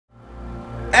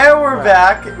And we're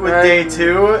back with day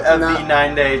 2 of the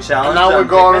 9-day challenge. And now we're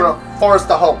going to the Forest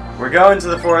of Hope. We're going to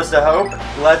the Forest of Hope.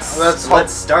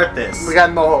 Let's start this. We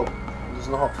got no hope. There's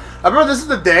no hope. I remember this is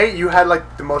the day you had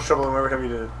like the most trouble every time you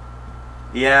did it.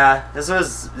 Yeah, this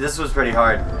was pretty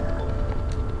hard.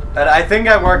 But I think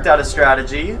I worked out a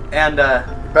strategy, and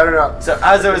better not. So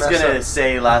as I was gonna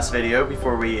say last video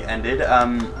before we ended,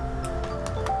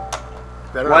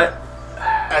 better what?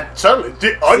 Certainly,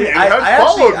 the onion has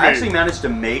followed me. I actually managed to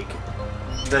make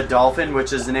the dolphin,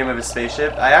 which is the name of his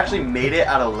spaceship. I actually made it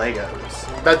out of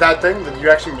Legos. That thing that you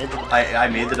actually made. I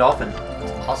made the dolphin.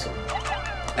 Awesome.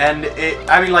 And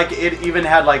it even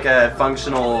had like a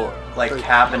functional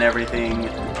cap and everything.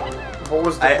 What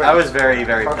was the I was very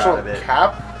proud of it.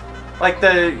 Cap? Like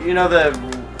the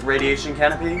radiation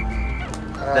canopy.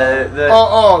 The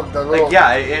little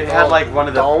it had like one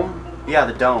of the dome. Yeah,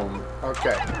 the dome.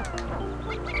 Okay.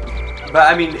 But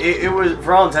I mean, it was,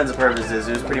 for all intents and purposes,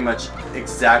 it was pretty much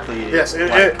exactly. Yes,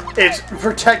 it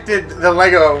protected the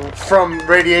Lego from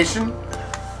radiation.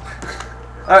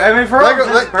 I mean, for all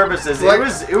intents and purposes,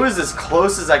 it was as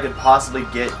close as I could possibly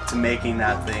get to making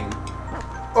that thing.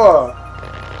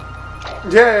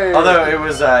 Yay! Although it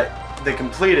was the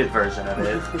completed version of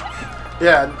it.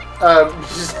 Yeah,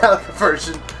 just had like a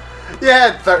version.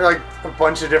 Yeah, like a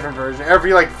bunch of different versions.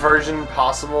 Every version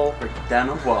possible. Breaking down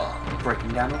a wall. Breaking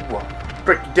down a wall.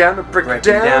 Break it down, break it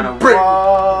down, break.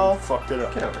 Wall. Fucked it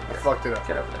up. Get over here. I fucked it up.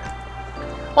 Get over there.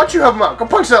 Why don't you help him out? Go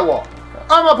punch that wall.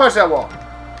 I'm gonna punch that wall.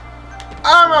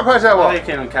 I'm gonna punch that wall. Well, you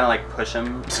can kind of like push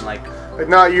him and like.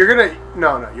 No, you're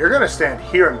gonna stand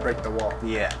here and break the wall.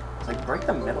 Yeah. It's like break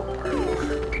the middle part.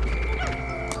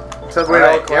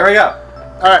 Alright, here we go.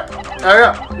 Alright,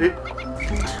 there we go.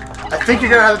 I think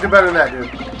you're gonna have to do better than that, dude.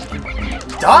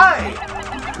 Die!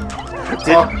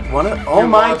 Oh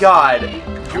my god.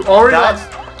 You already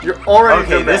lost. You're already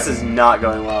okay, this is not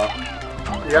going well.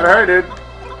 You gotta hurry, dude.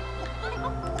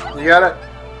 You gotta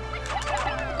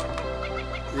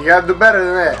do better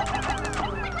than that.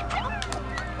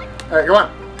 Alright, come on.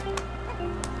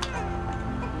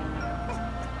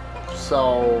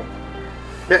 So,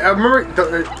 yeah, I remember,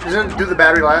 doesn't it do the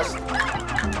battery last?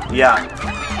 Yeah.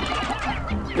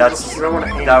 That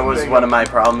was one of my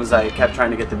problems. I kept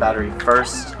trying to get the battery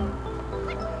first.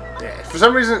 Yeah, for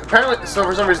some reason,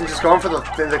 just going for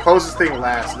the closest thing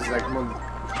last is like one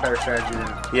better strategy than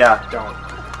don't.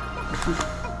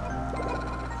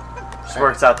 Just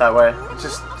works out that way.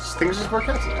 Things just work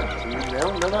out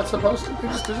sometimes. They're not supposed to. They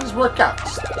just work out.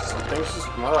 Some things just,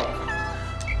 I don't know.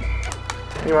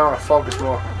 You might want to focus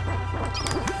more.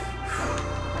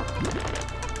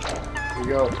 Here you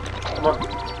go. Come on.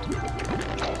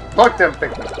 Pluck them,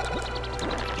 Pkimin.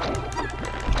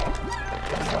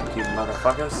 Fuck you,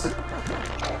 motherfuckers.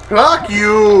 Pluck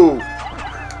you!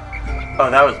 Oh,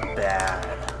 that was bad.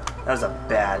 That was a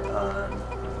bad pun.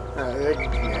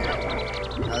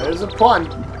 There's a pun.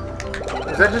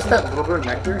 Is that just that little bit of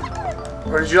nectar?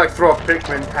 Or did you throw a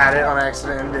Pkimin at it on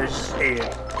accident and it just ate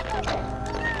it?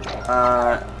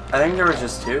 I think there was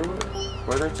just 2.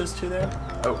 Were there just 2 there?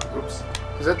 Oh, oops.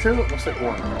 Is that 2? It looks like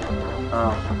 1.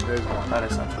 Oh, there's 1. That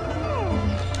is not true.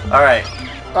 Alright.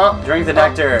 Drink the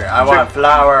nectar. I want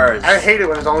flowers. I hate it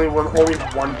when there's only one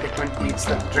Pkimin eats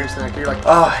that drinks the nectar. You're like,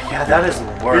 oh yeah, that is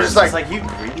worse. You're just it's like you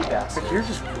greedy bastard. You're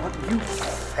just you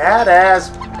fat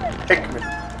ass Pkimin.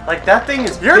 Like that thing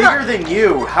is bigger than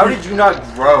you. How did you not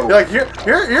grow? You're like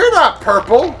you're not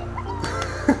purple.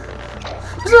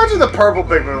 Just imagine the purple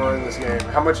Pigment were in this game.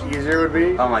 How much easier it would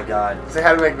be. Oh my god. If they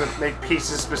had to make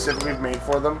pieces specifically made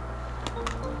for them.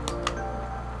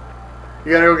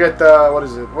 You gotta go get the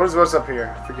what's up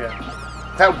here? I forget.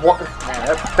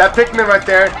 That Pigment right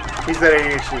there. He's that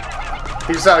ADHD.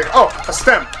 He's like, oh, a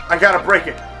stem. I gotta break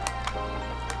it.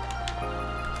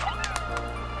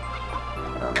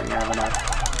 I don't think I have enough.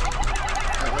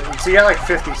 So you got like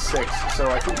 56.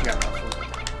 So I think you got enough.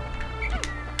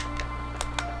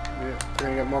 You're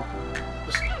gonna get more.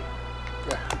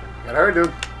 Gotta hurry,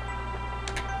 dude.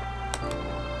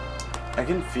 I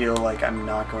can feel like I'm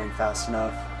not going fast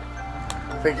enough.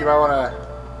 I think you might wanna.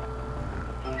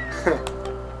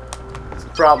 It's a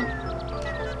problem.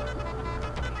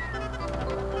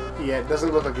 Yeah, it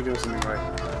doesn't look like you're doing something right.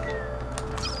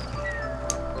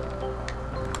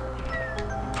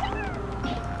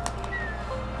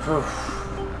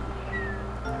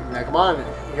 Now come on,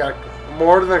 you got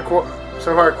more than a quarter.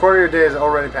 So far, a quarter of your day is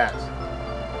already passed.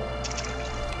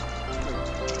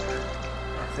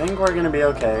 I think we're gonna be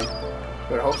okay.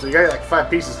 But I hope so. You got like 5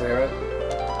 pieces there, right?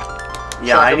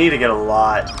 Yeah, I need to get a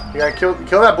lot. You gotta kill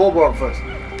that bullboar first.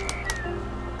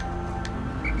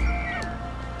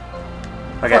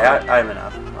 Okay, I have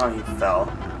enough. Oh, he fell.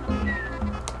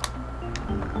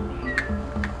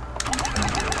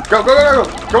 Go, go, go, go,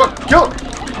 go. Come on, kill him.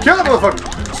 Kill that motherfucker.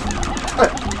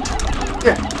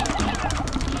 Yeah.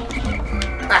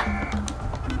 Ah.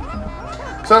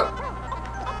 So,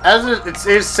 as it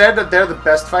is said that they're the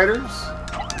best fighters,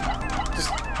 just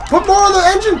put more on the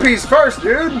engine piece first,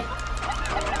 dude. I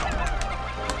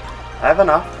have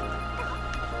enough.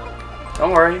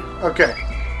 Don't worry. Okay.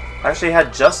 I actually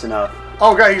had just enough.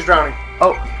 Oh god, he's drowning.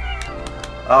 Oh.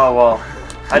 Oh well.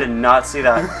 I did not see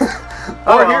that.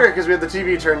 Oh, we're here because we had the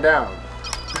TV turned down.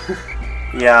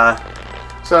 Yeah.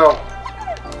 So,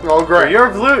 oh great.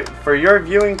 For your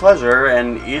viewing pleasure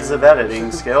and ease of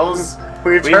editing skills,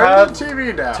 we turned the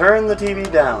TV down. Turn the TV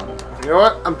down. You know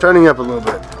what? I'm turning up a little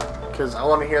bit because I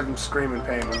want to hear them scream in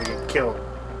pain when they get killed.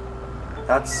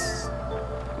 That's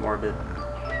morbid.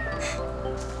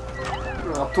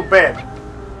 Oh, too bad.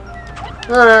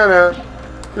 Na na na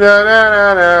na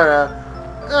na na na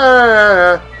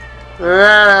na.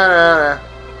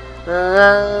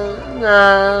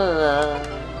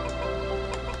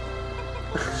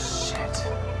 Shit.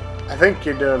 I think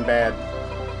you're doing bad.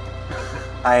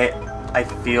 I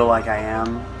feel like I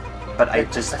am, but I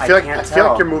can't tell. I feel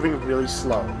like you're moving really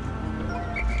slow.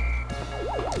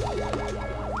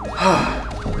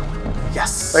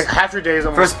 Yes. Like half your day is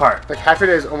almost. First part. Like half your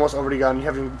day is almost already gone. You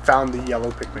haven't found the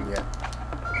yellow Pikmin yet.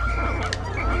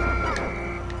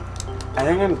 I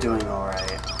think I'm doing all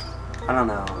right. I don't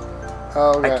know.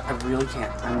 Oh, okay. I really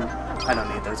can't. I don't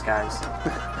need those guys.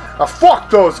 Oh, fuck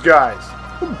those guys!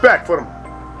 I'm back for them.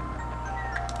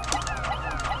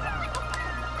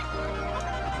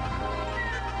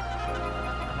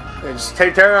 Hey, just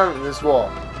tear down this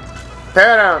wall.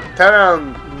 Tear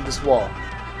down this wall.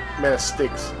 Made of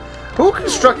sticks. Who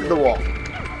constructed the wall?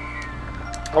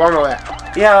 I want to know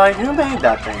that. Yeah, like who made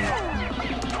that thing?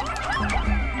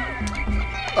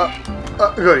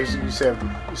 Good. You saved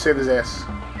him. You saved his ass.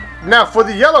 Now for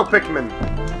the yellow Pikmin.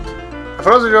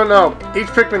 For those who don't know, each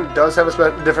Pikmin does have a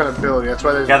different ability. That's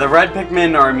why there's. Yeah, the red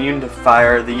Pikmin are immune to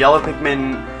fire. The yellow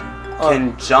Pikmin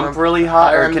can jump really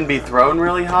high, or can be thrown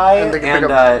really high, and they can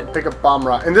pick up bomb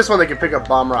rock. In this one, they can pick up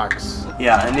bomb rocks.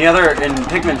 Yeah, and the other in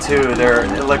Pikmin 2, they're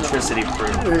electricity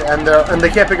proof. And they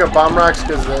can't pick up bomb rocks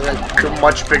because they're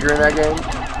much bigger in that game.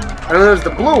 And then there's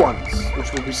the blue ones,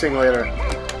 which we'll be seeing later,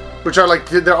 which are like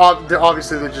they're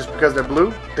obviously just because they're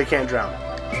blue, they can't drown.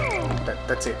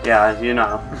 That's it. Yeah, you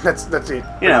know. That's it.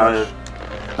 You know.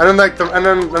 And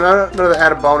then another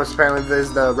added bonus apparently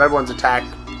is the red ones attack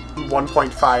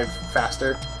 1.5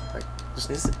 faster. Like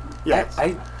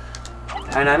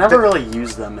I never really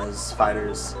use them as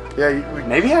fighters. Yeah.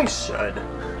 Maybe I should.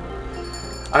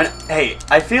 I mean, hey,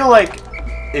 I feel like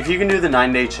if you can do the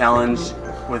 9-day challenge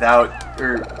with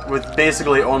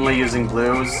basically only using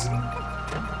blues,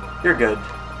 you're good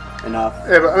enough.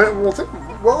 Yeah, but I mean,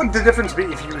 what would the difference be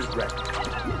if you used red?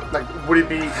 Like, would it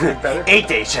be better?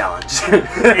 8-day challenge.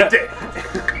 8 days.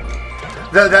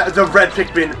 The red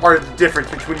Pikmin are the difference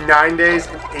between 9 days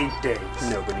and 8 days.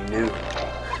 Nobody knew.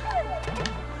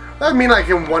 That would mean like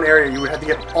in one area you would have to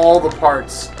get all the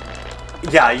parts.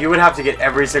 Yeah, you would have to get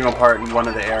every single part in one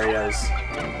of the areas.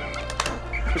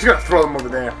 I'm just gonna throw them over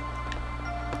there.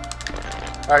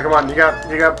 All right, come on. You got a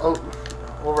little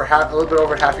bit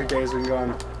over half your days we can go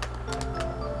on.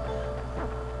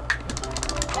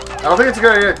 I don't think it's a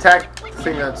good idea to attack the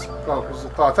thing that's. Oh,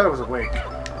 I thought it was awake.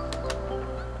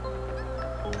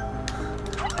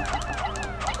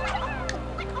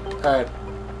 Alright.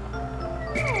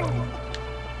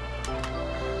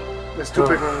 There's two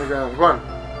Pikmin on the ground. Come on.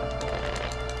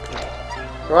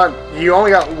 Come on. You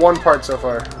only got one part so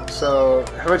far. So,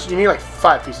 how much? You need like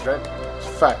 5 pieces, right? It's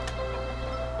 5.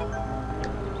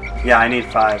 Yeah, I need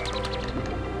 5.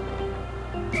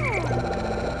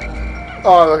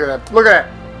 Oh, look at that. Look at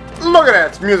that. Look at that!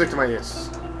 It's music to my ears.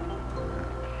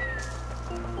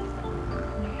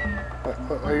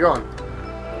 Where are you going?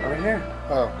 Over here.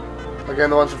 Oh. Again,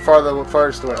 the ones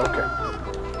farthest away. Okay.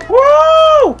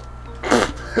 Woo!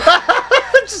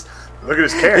 Just look at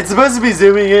his can. It's supposed to be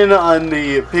zooming in on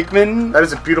the Pikmin. That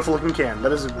is a beautiful looking can.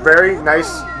 That is a very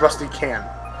nice, rusty can.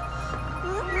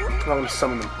 Let me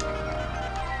summon them.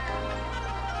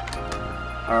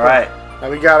 Alright. Now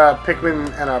we got a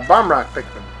Pikmin and a Bomb Rock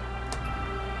Pikmin.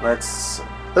 Let's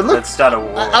start a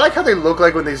war. I like how they look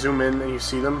like when they zoom in and you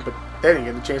see them, but they didn't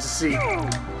get the chance to see.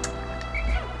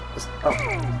 Oh.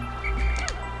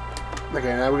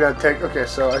 Okay, now we gotta take. Okay,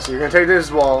 so I see. You're gonna take this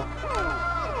wall.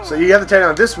 So you have to take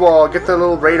down this wall. Get the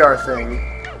little radar thing.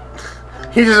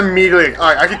 He just immediately. All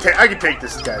right, I can take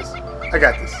this, guys. I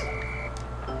got this.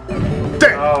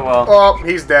 Dead. Oh well. Oh,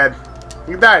 he's dead.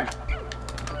 He died.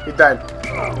 He died.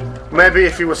 Maybe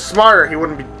if he was smarter, he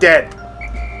wouldn't be dead.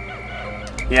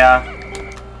 Yeah.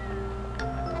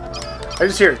 I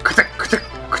just hear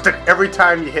every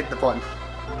time you hit the button.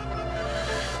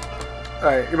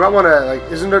 Alright, you might want to, like,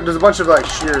 there's a bunch of, like,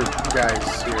 sheer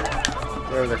guys here.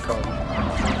 Whatever they're called.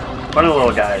 One of the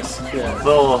little guys. Yeah.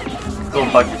 Little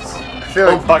buggies. I feel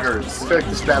like, buggers. I feel like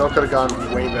this battle could have gone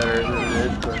way better than it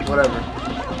did, but whatever.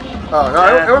 Oh, no,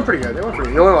 yeah. It went pretty good. It went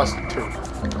pretty good. You only lost 2.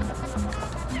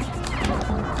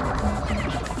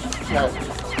 Right.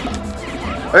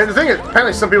 I mean, the thing is,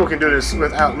 apparently some people can do this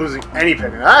without losing any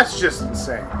Pkimin. That's just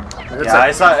insane. It's yeah,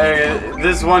 I saw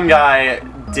this one guy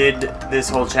did this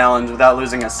whole challenge without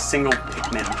losing a single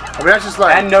Pkimin. I mean, that's just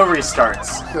like... And no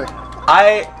restarts.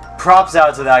 Props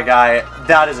out to that guy.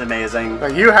 That is amazing.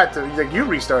 Like, you had to... Like, you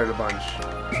restarted a bunch.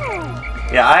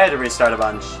 Yeah, I had to restart a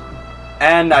bunch.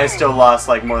 And I still lost,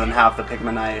 like, more than half the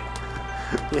Pkimin I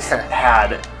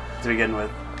had to begin with.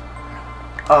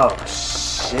 Oh,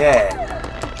 shit.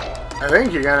 I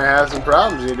think you're gonna have some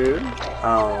problems here, dude.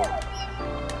 Oh.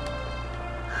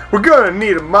 We're gonna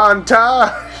need a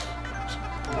montage!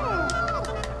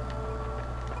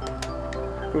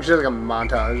 We should have like a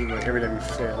montage, like every time you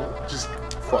fail. Just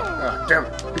fuck. Ah, damn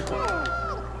it.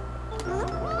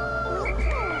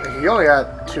 Like, you only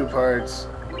got 2 parts.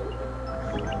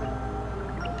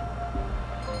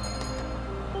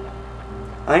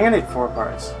 I think I need 4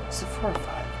 parts. Is it 4 or 5?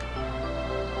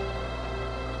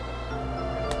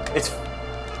 It's...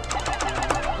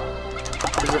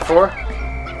 Is it 4?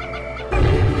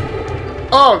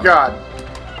 Oh god!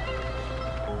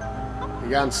 You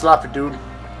got sloppy, dude.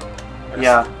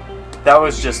 Yeah. That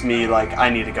was just me, like, I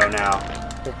need to go now.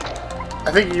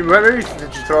 I think you maybe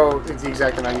did you throw the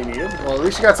exact amount you needed? Well, at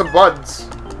least you got some buds.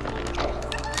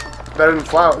 Better than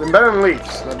flowers. Better than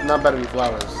leaves. Not better than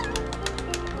flowers.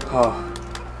 Oh.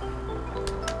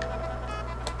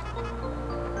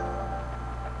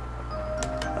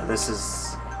 This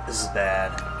is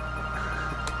bad.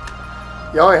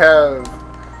 You only have...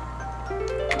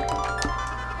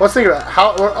 Let's think about it.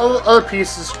 What other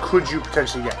pieces could you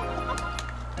potentially get?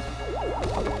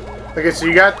 Okay, so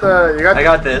you got the... I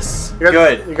got this.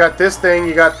 Good. You got this thing.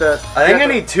 You got the... I think I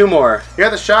need 2 more. You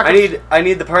got the shock... I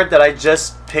need the part that I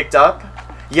just picked up.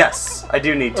 Yes, I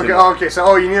do need 2 more. Okay,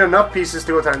 so you need enough pieces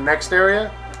to go to our next area?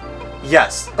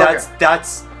 Yes, that's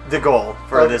the goal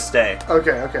for this day.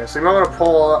 Okay, so you might want to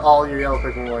pull all your yellow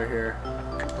Pokemon away here.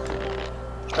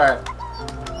 Alright.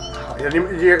 Then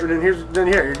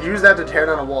here, use that to tear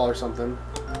down a wall or something.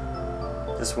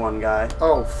 This one guy.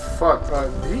 Oh, fuck.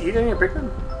 Did he eat any of your Pokemon?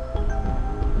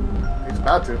 He's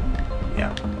about to.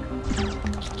 Yeah.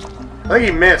 I think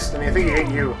he missed, and I think he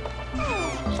ate you.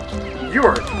 You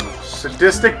are a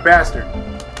sadistic bastard.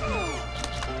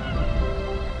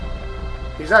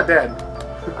 He's not dead.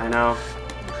 I know.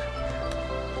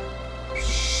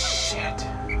 Shit.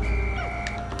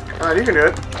 Alright, you can do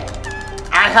it.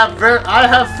 I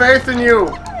have faith in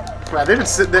you. Wow, they didn't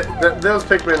sit. Those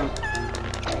Pikmin.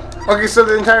 Okay, so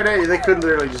the entire day they could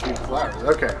literally just be flowers.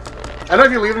 Okay. I don't know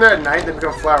if you leave them there at night, they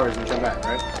become flowers and come back,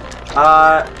 right?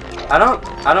 I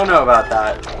don't know about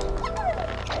that.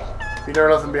 You never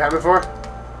left them behind before?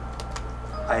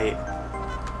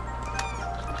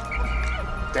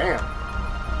 Damn.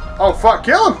 Oh fuck!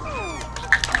 Kill him!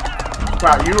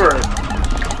 Wow, you were.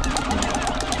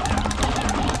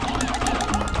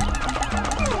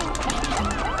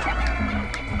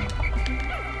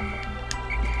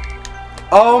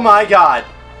 Oh my god!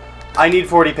 I need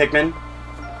 40 Pikmin.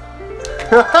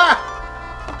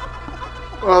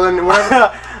 Well then,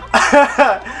 whatever.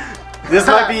 This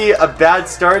might be a bad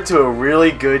start to a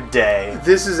really good day.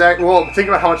 This is well. Think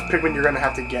about how much Pikmin you're gonna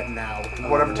have to get now.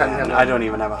 Whatever time you have. I don't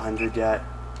even have 100 yet.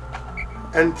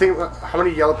 And think about how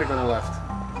many yellow Pikmin are left.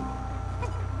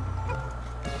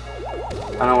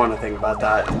 I don't want to think about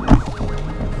that.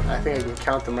 I think I can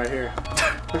count them right here.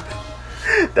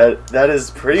 That is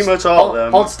pretty much all of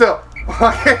them. Hold still.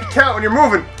 I can't count when you're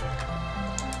moving.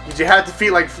 You had to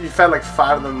feed you fed like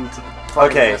 5 of them to the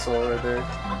fucking asshole right there.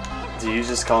 Do you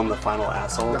just call him the final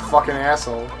asshole? The fucking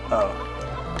asshole. Oh.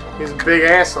 He's a big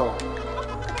asshole.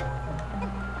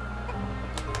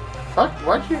 Fuck,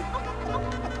 why'd you...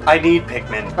 I need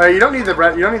Pikmin. You don't need the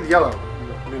red, you don't need the yellow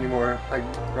anymore, like,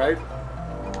 right?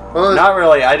 Well, not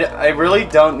really. I really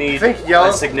don't need yellow...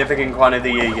 a significant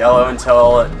quantity of yellow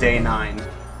until day 9.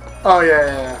 Oh,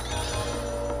 yeah.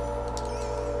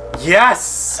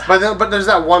 Yes! But there's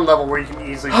that one level where you can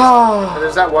easily get,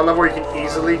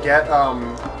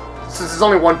 since there's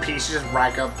only one piece, you just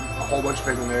rack up a whole bunch of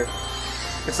Pikmin there.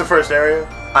 It's the first area.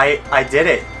 I did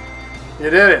it. You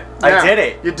did it. I did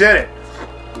it. You did it.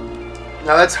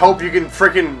 Now let's hope you can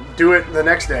freaking do it the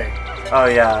next day. Oh,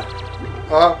 yeah.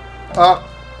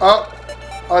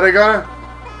 Are they gonna?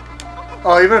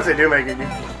 Oh, even if they do make it,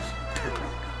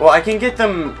 Well, I can get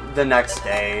them the next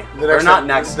day. Or not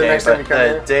next day, but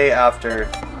the day after.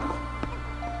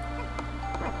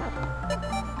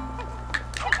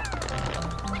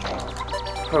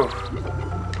 Whew.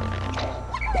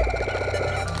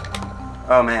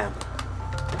 Oh man.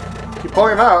 Keep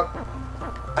pulling him out.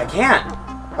 I can't.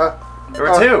 There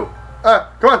were 2. Come on.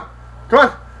 Come on. Come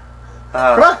on.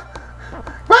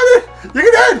 Come on, dude. You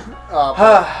can do it.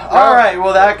 Alright,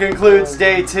 well that concludes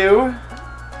day 2.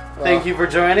 Thank you for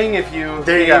joining. If you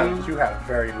You have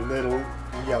very little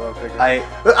yellow Pigmin. I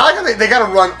like how they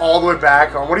gotta run all the way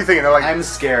back home. What are you thinking? They're like, I'm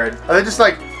scared. Are they just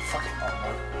like,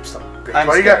 fucking son of a bitch. I'm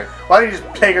Why scared. Why don't you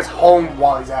just take us home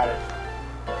while he's at it?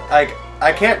 Like,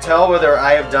 I can't tell whether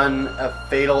I have done a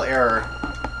fatal error.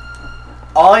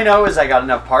 All I know is I got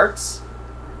enough parts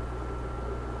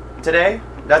today.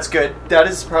 That's good. That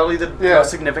is probably the most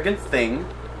significant thing.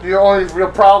 The only real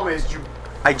problem is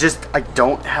I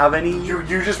don't have any. You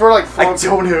just were like. I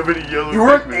don't have any yellow. You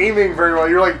weren't aiming very well.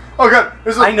 You were like, oh god,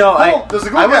 there's a. I know. There's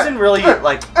a I wasn't really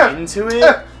like into it.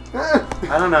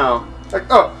 I don't know. Like,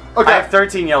 oh, okay. I have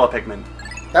 13 yellow Pikmin.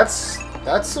 That's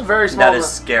a very small. That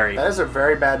is scary. That is a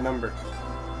very bad number.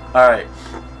 All right.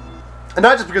 And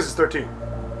not just because it's 13.